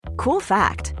Cool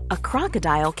fact, a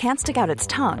crocodile can't stick out its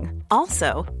tongue.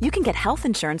 Also, you can get health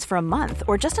insurance for a month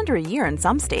or just under a year in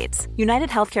some states. United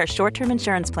Healthcare short-term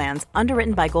insurance plans,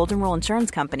 underwritten by Golden Rule Insurance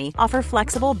Company, offer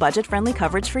flexible, budget-friendly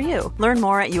coverage for you. Learn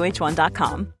more at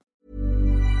uh1.com.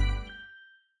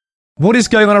 What is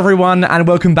going on, everyone, and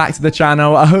welcome back to the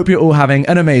channel. I hope you're all having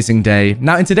an amazing day.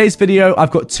 Now, in today's video, I've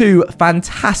got two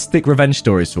fantastic revenge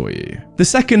stories for you. The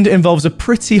second involves a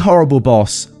pretty horrible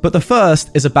boss, but the first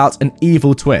is about an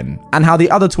evil twin and how the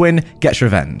other twin gets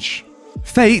revenge.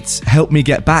 Fate helped me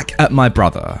get back at my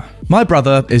brother. My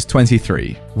brother is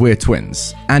 23. We're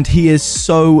twins, and he is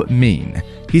so mean.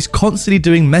 He's constantly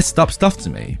doing messed up stuff to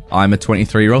me. I'm a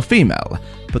 23-year-old female,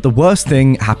 but the worst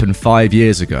thing happened 5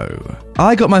 years ago.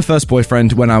 I got my first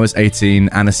boyfriend when I was 18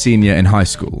 and a senior in high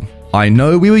school. I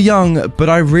know we were young, but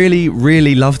I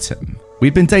really loved him.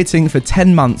 We'd been dating for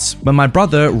 10 months when my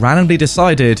brother randomly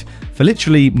decided, for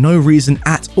literally no reason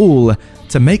at all,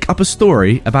 to make up a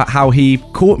story about how he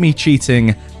caught me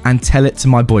cheating and tell it to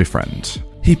my boyfriend.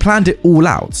 He planned it all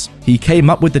out. He came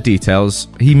up with the details,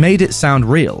 he made it sound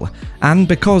real, and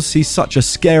because he's such a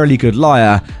scarily good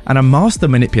liar and a master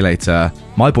manipulator,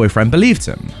 my boyfriend believed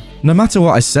him. No matter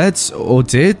what I said or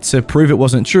did to prove it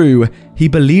wasn't true, he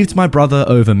believed my brother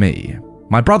over me.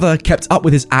 My brother kept up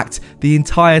with his act the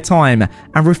entire time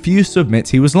and refused to admit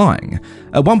he was lying.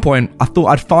 At one point, I thought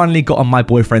I'd finally gotten my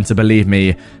boyfriend to believe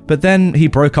me, but then he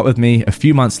broke up with me a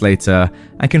few months later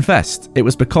and confessed it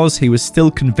was because he was still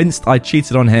convinced I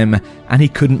cheated on him and he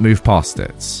couldn't move past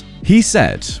it. He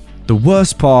said, "The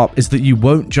worst part is that you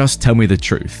won't just tell me the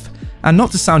truth." And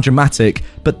not to sound dramatic,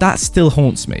 but that still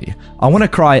haunts me. I want to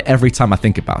cry every time I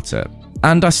think about it.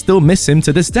 And I still miss him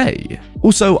to this day.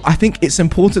 Also, I think it's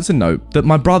important to note that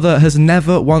my brother has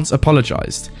never once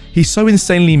apologized. He's so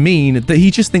insanely mean that he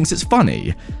just thinks it's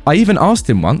funny. I even asked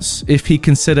him once if he'd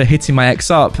consider hitting my ex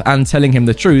up and telling him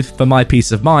the truth for my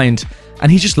peace of mind,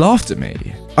 and he just laughed at me.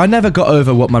 I never got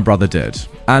over what my brother did,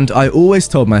 and I always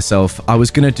told myself I was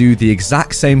going to do the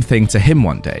exact same thing to him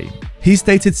one day. He's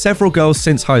dated several girls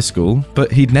since high school,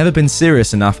 but he'd never been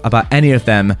serious enough about any of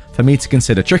them for me to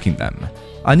consider tricking them.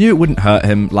 I knew it wouldn't hurt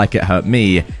him like it hurt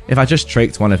me if I just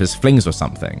tricked one of his flings or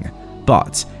something.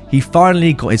 But he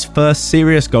finally got his first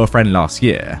serious girlfriend last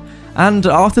year, and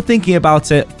after thinking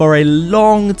about it for a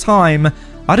long time,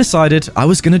 I decided I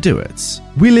was going to do it.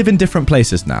 We live in different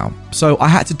places now, so I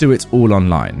had to do it all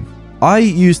online. I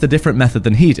used a different method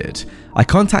than he did. I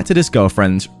contacted his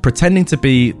girlfriend, pretending to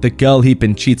be the girl he'd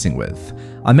been cheating with.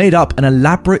 I made up an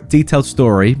elaborate detailed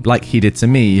story like he did to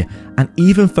me, and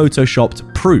even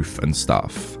photoshopped proof and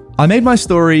stuff. I made my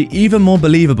story even more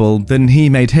believable than he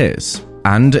made his.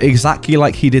 And exactly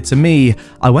like he did to me,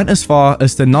 I went as far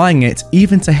as denying it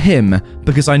even to him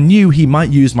because I knew he might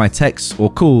use my texts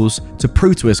or calls to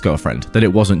prove to his girlfriend that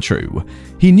it wasn't true.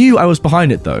 He knew I was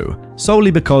behind it though, solely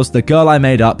because the girl I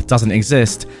made up doesn't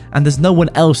exist and there's no one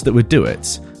else that would do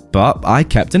it. But I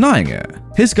kept denying it.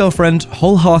 His girlfriend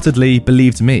wholeheartedly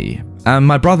believed me, and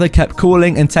my brother kept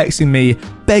calling and texting me,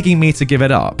 begging me to give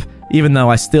it up, even though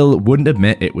I still wouldn't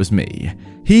admit it was me.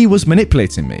 He was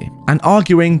manipulating me and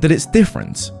arguing that it's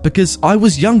different because I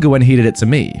was younger when he did it to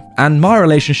me and my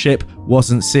relationship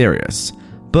wasn't serious.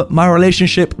 But my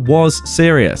relationship was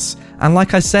serious, and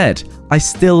like I said, I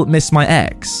still miss my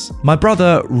ex. My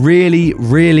brother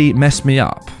really messed me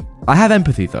up. I have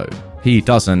empathy though. He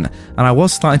doesn't, and I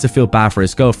was starting to feel bad for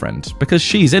his girlfriend because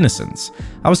she's innocent.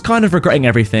 I was kind of regretting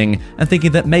everything and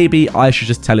thinking that maybe I should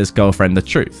just tell his girlfriend the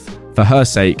truth, for her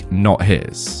sake, not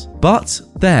his. But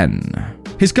then,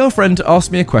 his girlfriend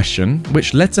asked me a question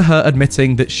which led to her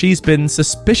admitting that she's been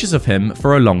suspicious of him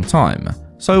for a long time.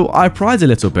 So I pried a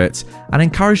little bit and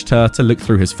encouraged her to look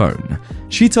through his phone.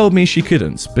 She told me she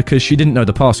couldn't because she didn't know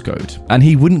the passcode and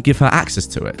he wouldn't give her access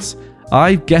to it.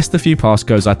 I guessed a few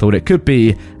passcodes I thought it could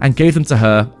be and gave them to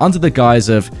her under the guise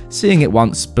of seeing it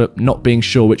once but not being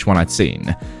sure which one I'd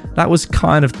seen. That was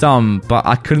kind of dumb, but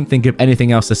I couldn't think of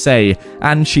anything else to say,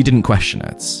 and she didn't question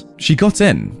it. She got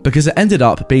in because it ended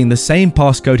up being the same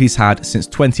passcode he's had since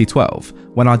 2012,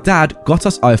 when our dad got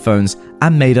us iPhones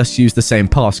and made us use the same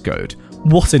passcode.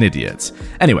 What an idiot.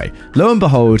 Anyway, lo and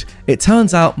behold, it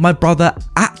turns out my brother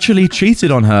actually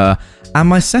cheated on her, and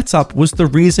my setup was the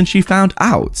reason she found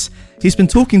out. He's been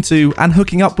talking to and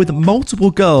hooking up with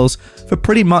multiple girls for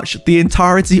pretty much the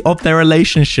entirety of their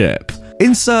relationship.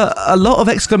 Insert a lot of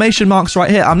exclamation marks right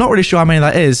here. I'm not really sure how many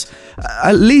that is.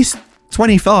 At least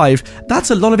 25. That's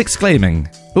a lot of exclaiming.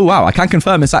 Oh wow, I can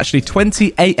confirm it's actually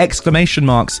 28 exclamation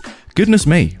marks. Goodness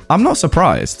me. I'm not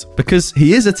surprised, because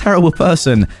he is a terrible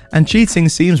person and cheating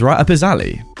seems right up his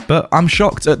alley. but I'm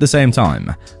shocked at the same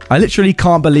time. I literally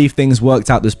can't believe things worked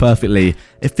out this perfectly.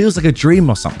 It feels like a dream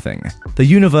or something. The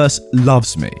universe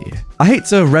loves me. I hate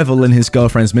to revel in his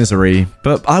girlfriend's misery,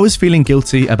 but I was feeling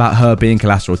guilty about her being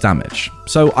collateral damage,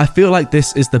 so I feel like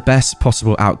this is the best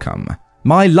possible outcome.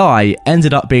 My lie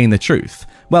ended up being the truth.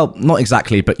 Well, not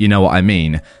exactly, but you know what I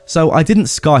mean. So I didn't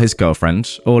scar his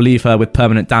girlfriend or leave her with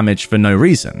permanent damage for no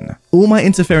reason. All my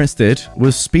interference did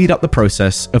was speed up the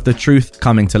process of the truth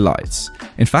coming to light.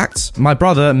 In fact, my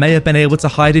brother may have been able to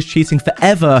hide his cheating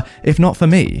forever if not for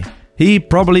me. He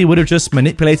probably would have just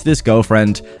manipulated his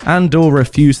girlfriend and/or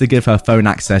refused to give her phone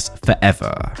access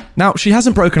forever. Now, she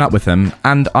hasn't broken up with him,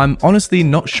 and I'm honestly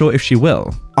not sure if she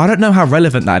will. I don't know how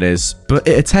relevant that is, but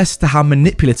it attests to how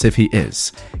manipulative he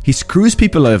is. He screws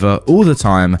people over all the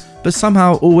time, but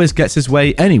somehow always gets his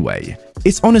way anyway.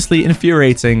 It's honestly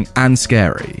infuriating and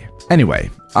scary. Anyway,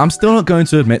 I'm still not going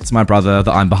to admit to my brother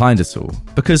that I'm behind it all,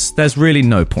 because there's really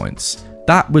no point.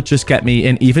 That would just get me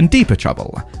in even deeper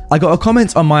trouble. I got a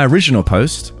comment on my original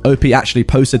post. OP actually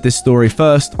posted this story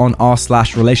first on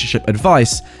r/relationship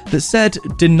advice that said,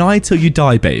 "Deny till you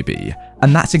die, baby."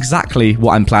 And that's exactly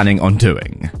what I'm planning on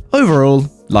doing. Overall,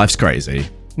 life's crazy.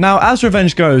 Now, as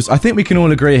revenge goes, I think we can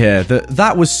all agree here that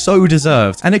that was so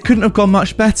deserved, and it couldn't have gone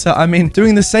much better. I mean,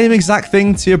 doing the same exact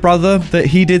thing to your brother that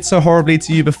he did so horribly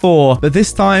to you before, but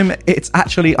this time it's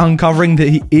actually uncovering that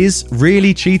he is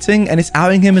really cheating, and it's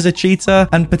outing him as a cheater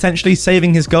and potentially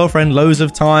saving his girlfriend loads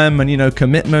of time and,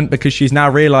 commitment, because she's now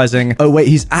realizing, oh wait,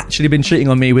 he's actually been cheating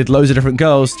on me with loads of different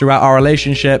girls throughout our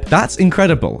relationship. That's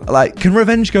incredible. Like, can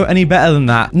revenge go any better than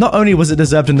that? Not only was it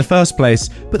deserved in the first place,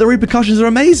 but the repercussions are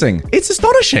amazing. It's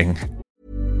astonishing.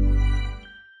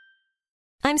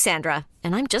 I'm Sandra,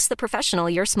 and I'm just the professional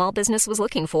your small business was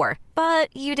looking for. But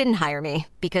you didn't hire me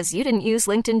because you didn't use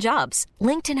LinkedIn Jobs.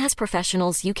 LinkedIn has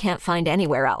professionals you can't find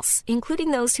anywhere else,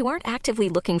 including those who aren't actively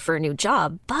looking for a new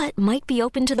job, but might be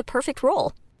open to the perfect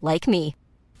role, like me.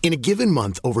 In a given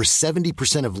month, over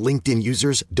 70% of LinkedIn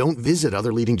users don't visit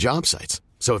other leading job sites.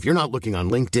 So if you're not looking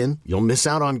on LinkedIn, you'll miss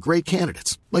out on great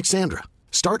candidates like Sandra.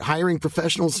 Start hiring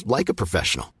professionals like a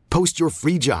professional. Post your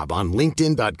free job on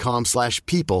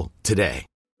linkedin.com/people today.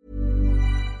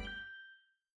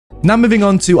 Now moving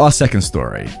on to our second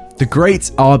story, the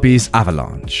Great Arby's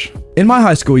Avalanche. In my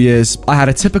high school years, I had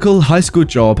a typical high school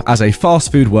job as a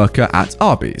fast food worker at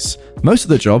Arby's. Most of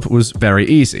the job was very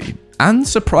easy and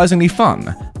surprisingly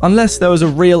fun, unless there was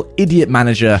a real idiot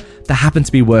manager that happened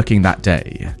to be working that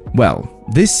day. Well,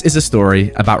 this is a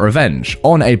story about revenge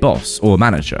on a boss or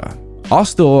manager. Our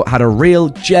store had a real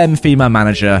gem female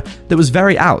manager that was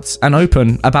very out and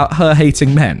open about her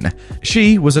hating men.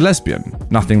 She was a lesbian,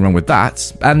 nothing wrong with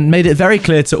that, and made it very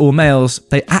clear to all males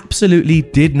they absolutely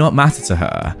did not matter to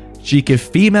her. She'd give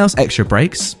females extra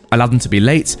breaks, allow them to be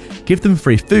late, give them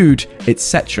free food,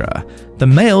 etc. The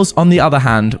males, on the other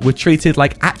hand, were treated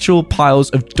like actual piles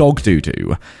of dog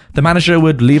doo-doo. The manager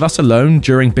would leave us alone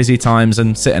during busy times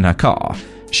and sit in her car.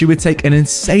 She would take an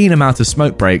insane amount of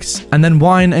smoke breaks and then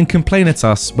whine and complain at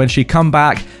us when she'd come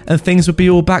back and things would be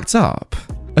all backed up.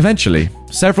 Eventually,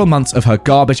 several months of her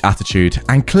garbage attitude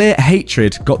and clear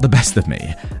hatred got the best of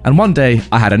me, and one day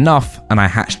I had enough and I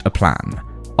hatched a plan.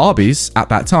 Arby's, at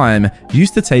that time,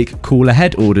 used to take call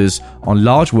ahead orders on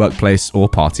large workplace or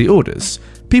party orders.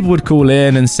 People would call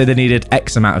in and say they needed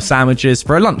X amount of sandwiches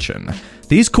for a luncheon.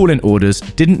 These call-in orders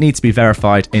didn't need to be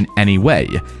verified in any way.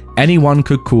 Anyone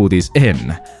could call these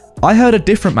in. I heard a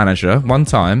different manager one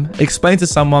time explain to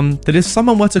someone that if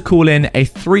someone were to call in a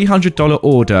 $300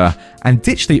 order and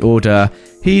ditch the order,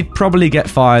 he'd probably get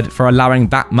fired for allowing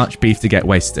that much beef to get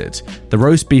wasted. The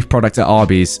roast beef product at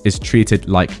Arby's is treated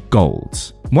like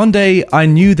gold. One day, I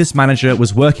knew this manager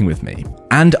was working with me,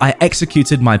 and I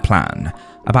executed my plan.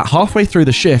 About halfway through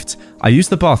the shift, I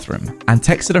used the bathroom and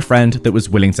texted a friend that was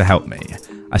willing to help me.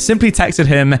 I simply texted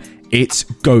him, "It's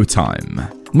go time."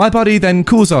 My buddy then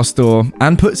calls our store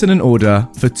and puts in an order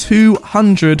for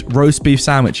 200 roast beef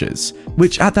sandwiches,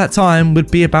 which at that time would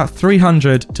be about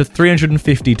 $300 to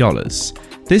 $350.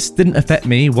 This didn't affect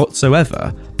me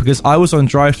whatsoever because I was on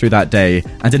drive-thru that day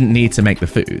and didn't need to make the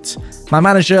food. My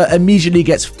manager immediately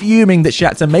gets fuming that she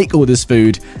had to make all this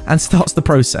food and starts the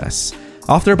process.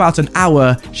 After about an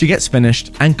hour, she gets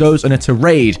finished and goes on a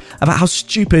tirade about how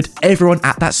stupid everyone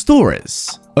at that store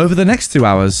is. Over the next 2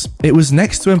 hours, it was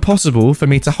next to impossible for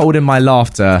me to hold in my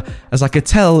laughter, as I could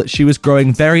tell she was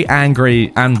growing very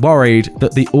angry and worried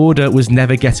that the order was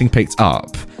never getting picked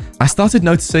up. I started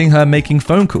noticing her making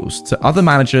phone calls to other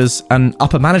managers and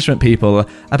upper management people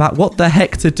about what the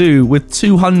heck to do with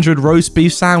 200 roast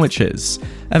beef sandwiches.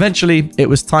 Eventually, it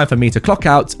was time for me to clock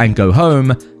out and go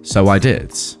home, so I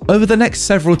did. Over the next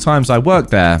several times I worked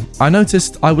there, I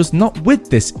noticed I was not with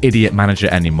this idiot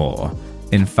manager anymore.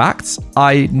 In fact,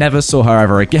 I never saw her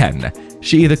ever again.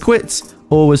 She either quit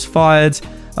or was fired.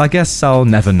 I guess I'll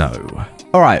never know.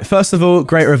 Alright, first of all,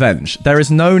 great revenge. There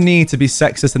is no need to be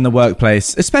sexist in the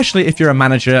workplace, especially if you're a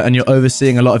manager and you're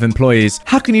overseeing a lot of employees.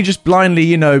 How can you just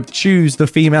blindly, choose the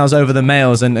females over the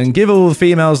males and give all the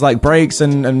females like breaks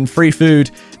and free food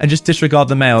and just disregard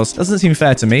the males? Doesn't seem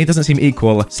fair to me, doesn't seem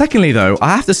equal. Secondly though,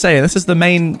 I have to say, and this is the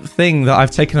main thing that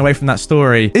I've taken away from that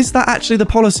story, is that actually the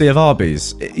policy of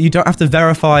Arby's? You don't have to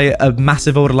verify a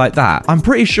massive order like that. I'm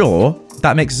pretty sure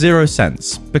that makes zero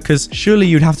sense, because surely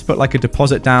you'd have to put like a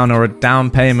deposit down or a down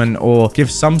payment or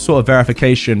give some sort of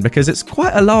verification, because it's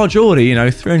quite a large order,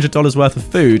 $300 worth of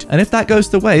food. And if that goes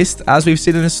to waste, as we've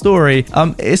seen in this story,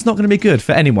 it's not going to be good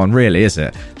for anyone, really, is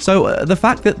it? So the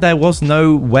fact that there was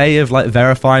no way of like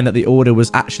verifying that the order was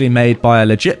actually made by a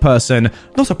legit person,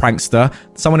 not a prankster,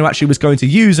 someone who actually was going to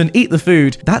use and eat the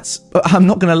food, that's, I'm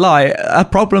not going to lie, a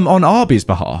problem on Arby's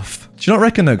behalf. Do you not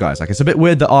reckon though, guys? Like, it's a bit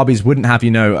weird that Arby's wouldn't have,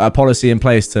 a policy in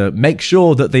place to make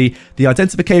sure that the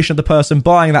identification of the person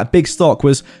buying that big stock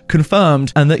was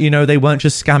confirmed and that, they weren't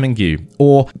just scamming you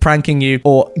or pranking you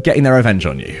or getting their revenge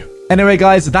on you. Anyway,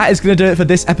 guys, that is going to do it for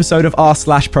this episode of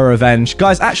r/Pro Revenge.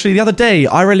 Guys, actually, the other day,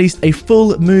 I released a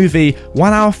full movie,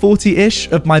 1 hour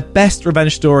 40-ish, of my best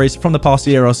revenge stories from the past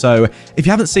year or so. If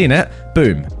you haven't seen it,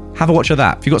 boom, have a watch of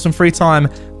that. If you've got some free time,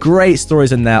 great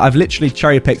stories in there. I've literally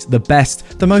cherry-picked the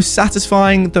best, the most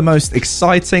satisfying, the most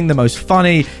exciting, the most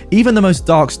funny, even the most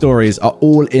dark stories are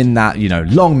all in that,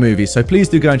 long movie. So please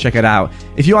do go and check it out.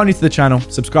 If you are new to the channel,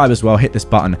 subscribe as well, hit this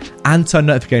button, and turn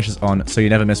notifications on so you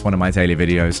never miss one of my daily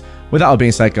videos. With that all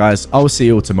being said, guys, I will see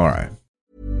you all tomorrow.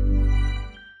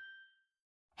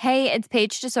 Hey, it's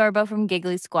Paige DeSorbo from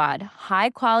Giggly Squad. High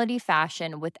quality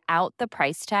fashion without the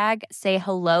price tag. Say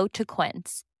hello to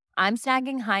Quince. I'm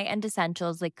snagging high-end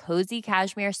essentials like cozy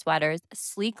cashmere sweaters,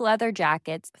 sleek leather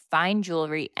jackets, fine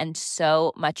jewelry, and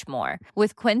so much more.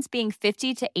 With Quince being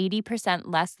 50 to 80%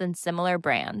 less than similar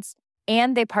brands.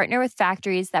 And they partner with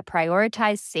factories that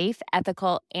prioritize safe,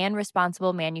 ethical, and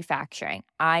responsible manufacturing.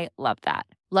 I love that.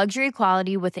 Luxury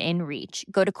quality within reach.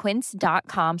 Go to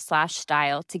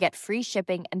quince.com/style to get free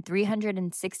shipping and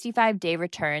 365-day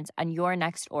returns on your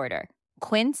next order.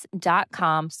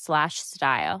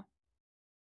 Quince.com/style.